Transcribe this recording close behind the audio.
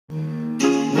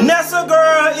So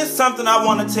girl, it's something I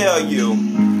want to tell you. I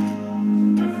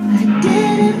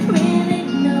didn't really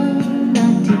know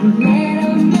not to let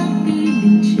on my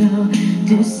feelings show,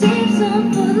 to save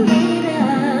some for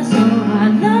later, so our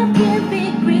love can be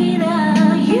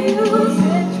greener. You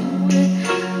said you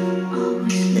would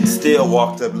always And still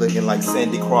walked up looking like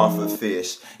Cindy Crawford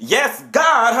fish. Yes,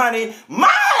 God, honey, my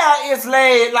hair is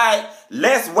laid like,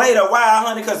 let's wait a while,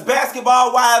 honey, because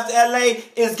Basketball Wives LA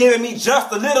is giving me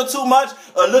just a little too much,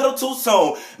 a little too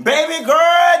soon. Baby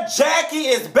girl, Jackie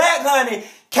is back, honey.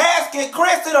 Casket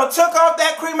Christy done took off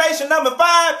that cremation number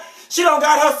 5. She done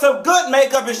got her some good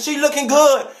makeup and she looking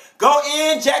good. Go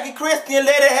in, Jackie Christy, and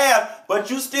let it have. But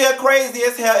you still crazy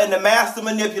as hell and the master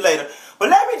manipulator. But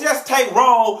let me just take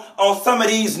roll on some of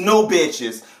these new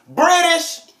bitches.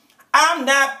 British, I'm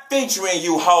not featuring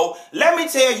you, ho. Let me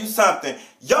tell you something.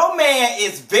 Your man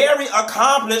is very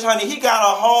accomplished, honey. He got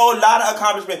a whole lot of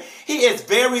accomplishment. He is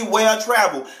very well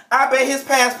traveled. I bet his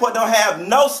passport don't have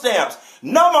no stamps.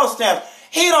 No more stamps.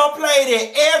 He don't play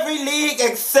in every league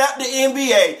except the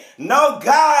NBA. No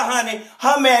God, honey.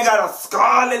 Her man got a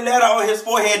scarlet letter on his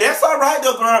forehead. That's all right,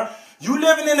 though, girl. You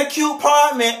living in a cute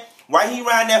apartment. Why he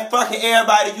around that fucking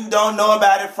everybody you don't know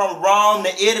about it from Rome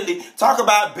to Italy? Talk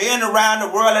about being around the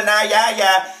world and now,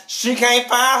 yeah. She can't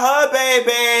find her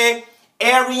baby.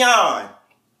 Ariane.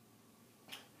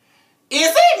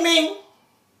 Is it me?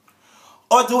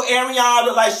 Or do Ariane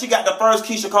look like she got the first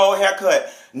Keisha Cole haircut?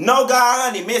 No,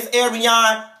 God, honey. Miss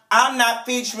Ariane, I'm not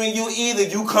featuring you either.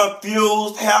 You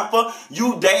confused heifer.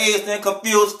 You dazed and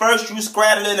confused. First you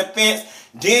straddling the fence.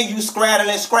 Then you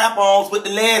straddling scrap-ons with the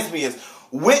lesbians.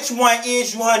 Which one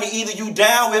is you, honey? Either you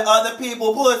down with other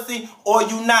people pussy or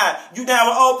you not. You down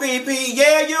with OPP?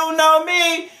 Yeah, you know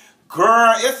me.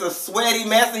 Girl, it's a sweaty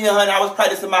mess in here, honey. I was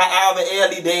practicing my Alvin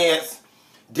Ailey dance.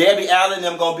 Debbie Allen and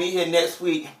them gonna be here next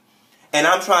week. And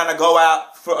I'm trying to go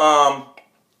out for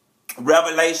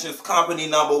Revelations Company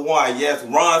 #1. Yes,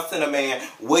 Ron Cinnamon.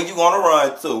 Where you gonna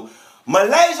run to?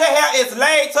 Malaysia hair is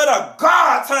laid to the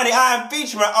gods, honey. I am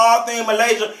featuring all things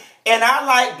Malaysia. And I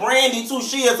like Brandy too.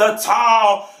 She is a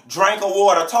tall drink of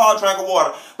water.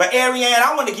 But Ariane,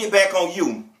 I want to get back on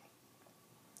you.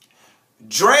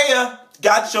 Drea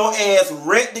got your ass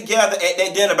ripped together at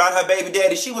that dinner about her baby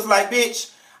daddy. She was like,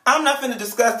 bitch, I'm not finna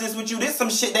discuss this with you. This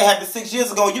some shit that happened 6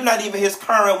 years ago. You're not even his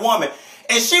current woman.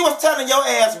 And she was telling your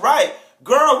ass, right,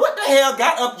 girl, what the hell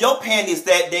got up your panties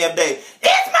that damn day?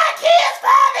 It's my kid's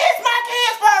father. It's my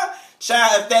kid's father.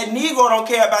 Child, if that Negro don't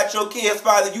care about your kid's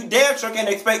father, you damn sure can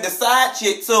expect the side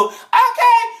chick to.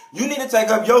 Okay, you need to take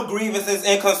up your grievances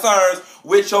and concerns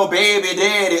with your baby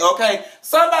daddy, okay?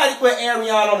 Somebody put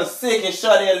Ariane on the sick and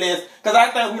shut-in list, because I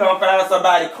think we don't find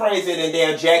somebody crazier than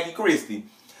damn Jackie Christie.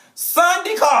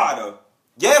 Sunday Carter.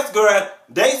 Yes, girl,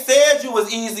 they said you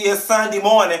was easy as Sunday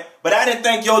morning, but I didn't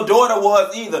think your daughter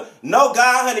was either. No,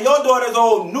 God, honey, your daughter's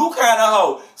old new kind of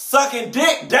hoe. Sucking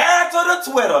dick down to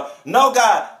the Twitter. No,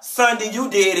 God, Sunday, you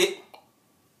did it.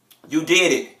 You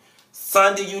did it.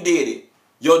 Sunday, you did it.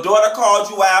 Your daughter called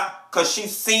you out because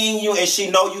she's seen you and she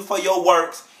know you for your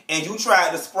works, and you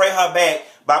tried to spray her back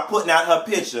by putting out her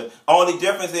picture. Only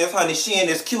difference is, honey, she ain't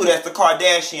as cute as the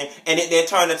Kardashian, and it didn't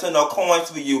turn into no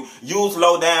coins for you. Use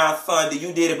low down Sunday.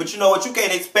 You did it. But you know what? You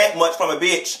can't expect much from a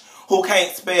bitch who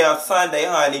can't spell Sunday,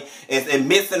 honey. And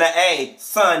missing an A,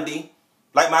 Sunday.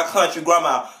 Like my country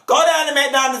grandma. Go down to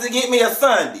McDonald's and get me a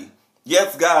Sunday.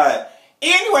 Yes, God.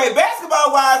 Anyway,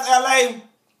 Basketball Wives LA,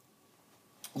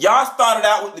 y'all started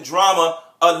out with the drama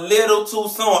a little too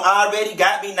soon. Already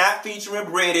got me not featuring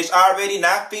British. Already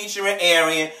not featuring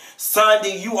Arian.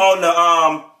 Sunday, you on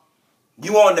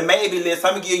the maybe list.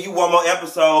 I'm gonna give you one more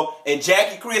episode. And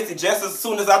Jackie Christie, just as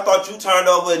soon as I thought you turned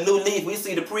over a new leaf, we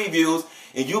see the previews,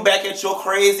 and you back at your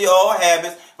crazy old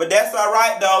habits. But that's all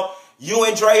right though. You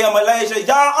and Drea Malaysia,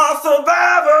 y'all are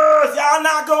survivors. Y'all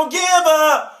not gonna give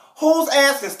up. Who's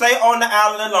asking? Stay on the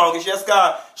island the longest. Yes,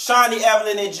 God. Shawnee,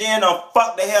 Evelyn, and Jen done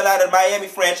fuck the hell out of the Miami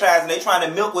franchise, and they trying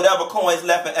to milk whatever coins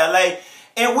left in LA.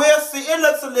 And we'll see. It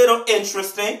looks a little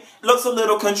interesting. Looks a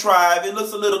little contrived. It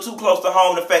looks a little too close to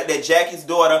home, the fact that Jackie's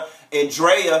daughter and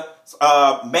Drea's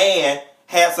man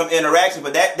had some interaction.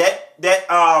 But that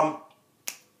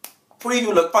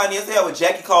preview looked funny as hell when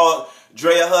Jackie called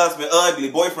Drea's husband ugly,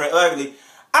 boyfriend ugly.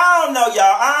 I don't know,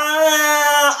 y'all.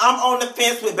 I'm on the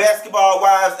fence with Basketball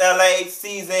Wives LA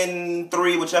Season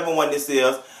 3, whichever one this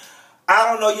is. I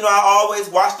don't know. You know, I always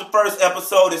watch the first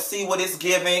episode to see what it's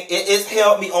giving. It's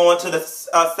held me on to the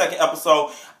second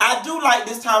episode. I do like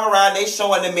this time around they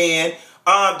showing the men.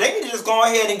 They need to just go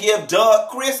ahead and give Doug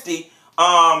Christie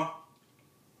a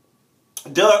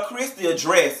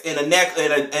dress and a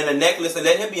necklace and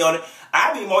let him be on it.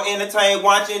 I be more entertained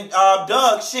watching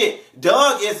Doug shit.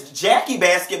 Doug is Jackie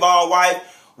basketball wife.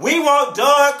 We want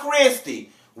Doug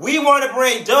Christie. We want to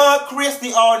bring Doug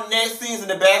Christie on next season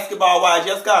to Basketball Wives.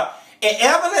 Just got. And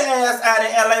Evelyn ass out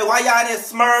in LA, why y'all didn't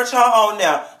smurge her on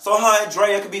there so her and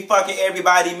Drea could be fucking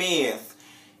everybody men's?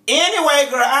 Anyway,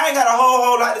 girl, I ain't got a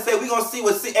whole lot to say. We gonna see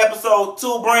what episode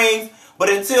 2 brings. But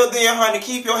until then, honey,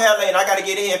 keep your hair laid. I gotta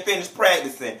get in here and finish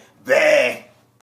practicing. Bang.